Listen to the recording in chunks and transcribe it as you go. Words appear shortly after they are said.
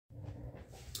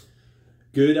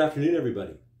Good afternoon,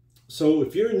 everybody. So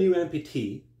if you're a new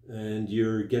amputee and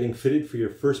you're getting fitted for your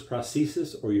first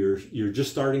prosthesis, or you're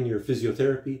just starting your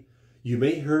physiotherapy, you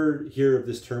may hear of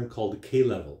this term called the K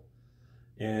level.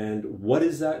 And what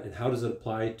is that, and how does it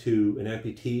apply to an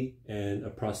amputee and a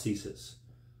prosthesis?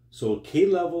 So a K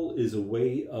level is a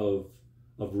way of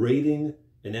rating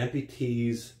an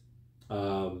amputee's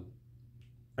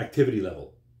activity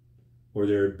level, or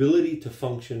their ability to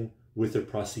function with their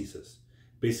prosthesis.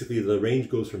 Basically, the range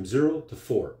goes from 0 to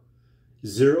 4.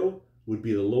 0 would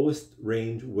be the lowest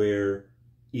range, where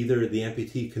either the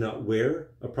amputee cannot wear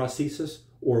a prosthesis,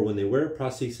 or when they wear a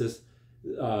prosthesis,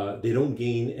 they don't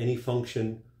gain any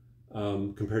function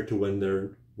compared to when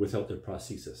they're without their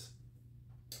prosthesis.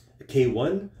 A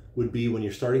K1 would be when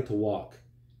you're starting to walk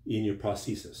in your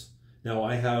prosthesis. Now,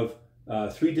 I have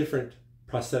 3 different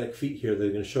prosthetic feet here that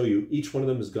I'm going to show you. Each one of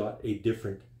them has got a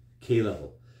different K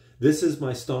level. This is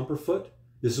my stomper foot.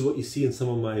 This is what you see in some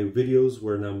of my videos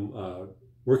when I'm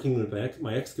working with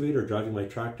my excavator or driving my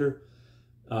tractor.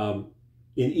 In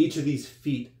each of these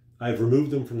feet, I've removed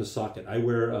them from the socket. I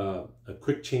wear a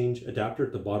quick change adapter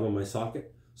at the bottom of my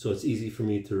socket, so it's easy for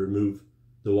me to remove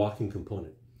the walking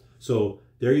component. So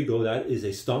there you go. That is a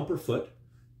stomper foot,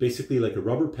 basically like a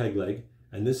rubber peg leg,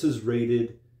 and this is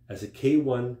rated as a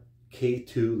K1,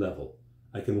 K2 level.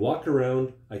 I can walk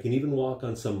around. I can even walk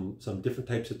on some different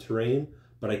types of terrain,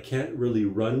 but I can't really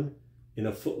run in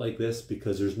a foot like this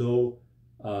because there's no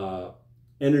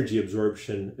energy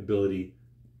absorption ability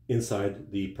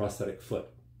inside the prosthetic foot.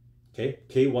 Okay,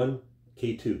 K1,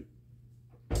 K2.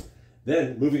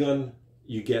 Then moving on,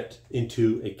 you get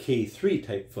into a K3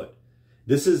 type foot.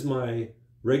 This is my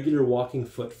regular walking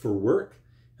foot for work,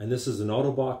 and this is an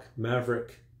Autobach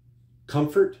Maverick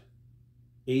Comfort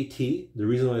AT. The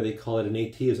reason why they call it an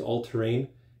AT is all-terrain.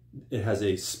 It has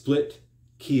a split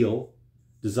keel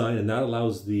design, and that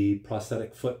allows the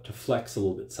prosthetic foot to flex a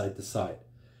little bit side to side.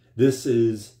 This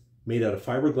is made out of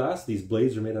fiberglass. These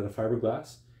blades are made out of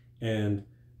fiberglass, and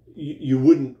you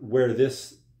wouldn't wear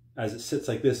this as it sits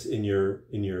like this in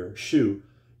your shoe.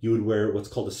 You would wear what's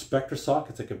called a Spectra sock.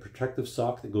 It's like a protective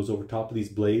sock that goes over top of these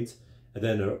blades, and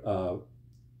then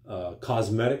a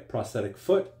cosmetic prosthetic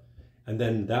foot, and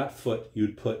then that foot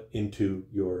you'd put into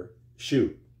your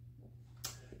shoe.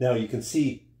 Now you can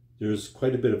see there's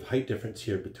quite a bit of height difference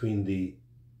here between the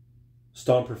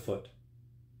stomper foot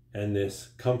and this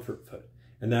comfort foot.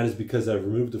 And that is because I've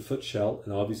removed the foot shell,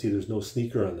 and obviously there's no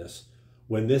sneaker on this.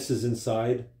 When this is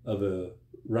inside of a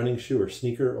running shoe or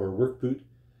sneaker or work boot,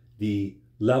 the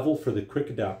level for the quick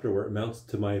adapter where it mounts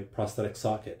to my prosthetic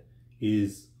socket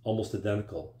is almost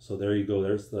identical. So there you go.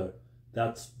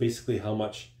 That's basically how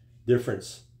much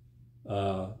difference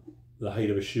the height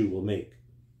of a shoe will make.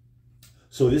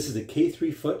 So this is a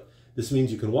K3 foot. This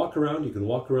means you can walk around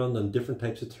on different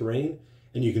types of terrain,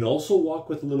 and you can also walk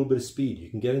with a little bit of speed. You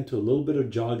can get into a little bit of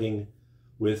jogging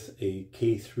with a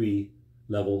K3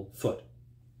 level foot.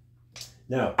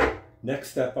 Now,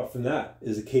 next step up from that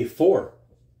is a K4.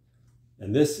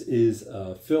 And this is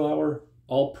a Philauer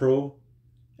All-Pro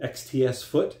XTS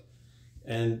foot.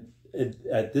 And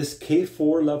at this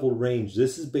K4 level range,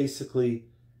 this is basically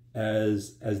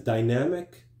as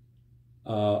dynamic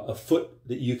a foot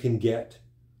that you can get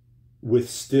with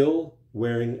still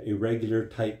wearing a regular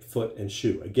type foot and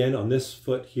shoe. Again, on this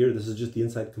foot here, this is just the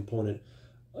inside component.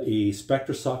 A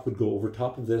Spectra sock would go over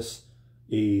top of this.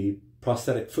 A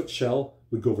prosthetic foot shell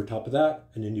would go over top of that,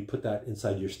 and then you put that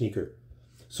inside your sneaker.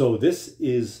 So this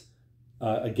is,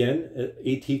 again,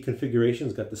 AT configuration.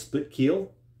 It's got the split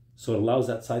keel, so it allows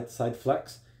that side-to-side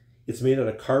flex. It's made out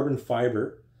of carbon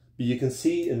fiber, but you can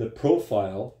see in the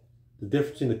profile the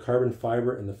difference between the carbon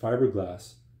fiber and the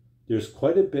fiberglass. There's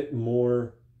quite a bit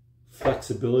more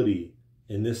flexibility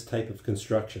in this type of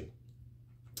construction.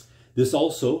 This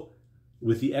also,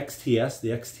 with the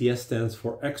XTS stands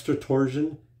for extra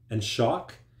torsion and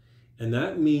shock, and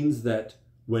that means that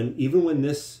even when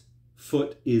this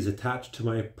foot is attached to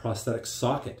my prosthetic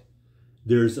socket,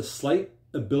 there's a slight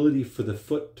ability for the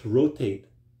foot to rotate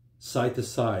side to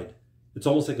side. It's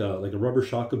almost like a rubber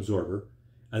shock absorber,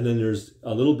 and then there's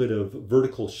a little bit of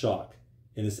vertical shock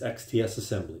in this XTS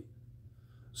assembly.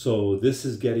 So this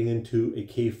is getting into a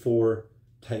K4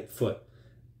 type foot.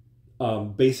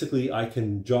 Basically, I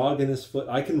can jog in this foot.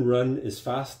 I can run as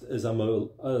fast as I'm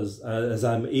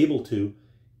able to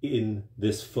in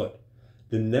this foot.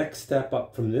 The next step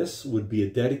up from this would be a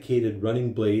dedicated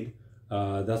running blade.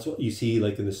 That's what you see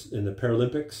like in the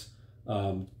Paralympics.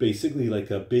 Basically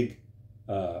like a big,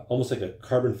 almost like a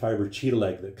carbon fiber cheetah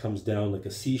leg that comes down like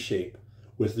a C shape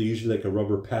with usually like a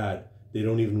rubber pad. They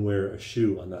don't even wear a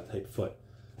shoe on that type foot.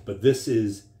 But this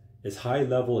is as high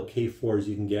level a K4 as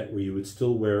you can get, where you would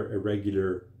still wear a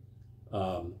regular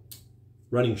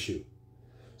running shoe.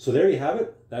 So there you have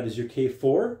it. That is your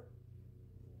K4.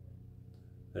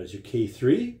 That is your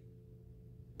K3.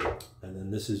 And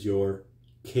then this is your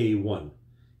K1.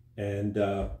 And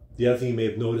the other thing you may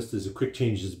have noticed is the quick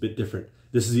change is a bit different.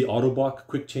 This is the Autobach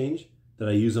quick change that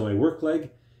I use on my work leg.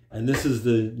 And this is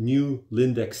the new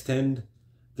Lind Extend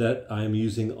that I'm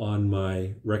using on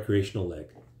my recreational leg.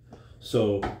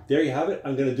 So there you have it.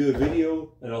 I'm going to do a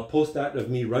video and I'll post that of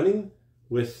me running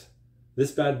with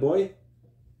this bad boy.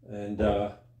 And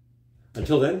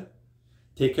until then,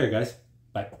 take care, guys.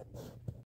 Bye.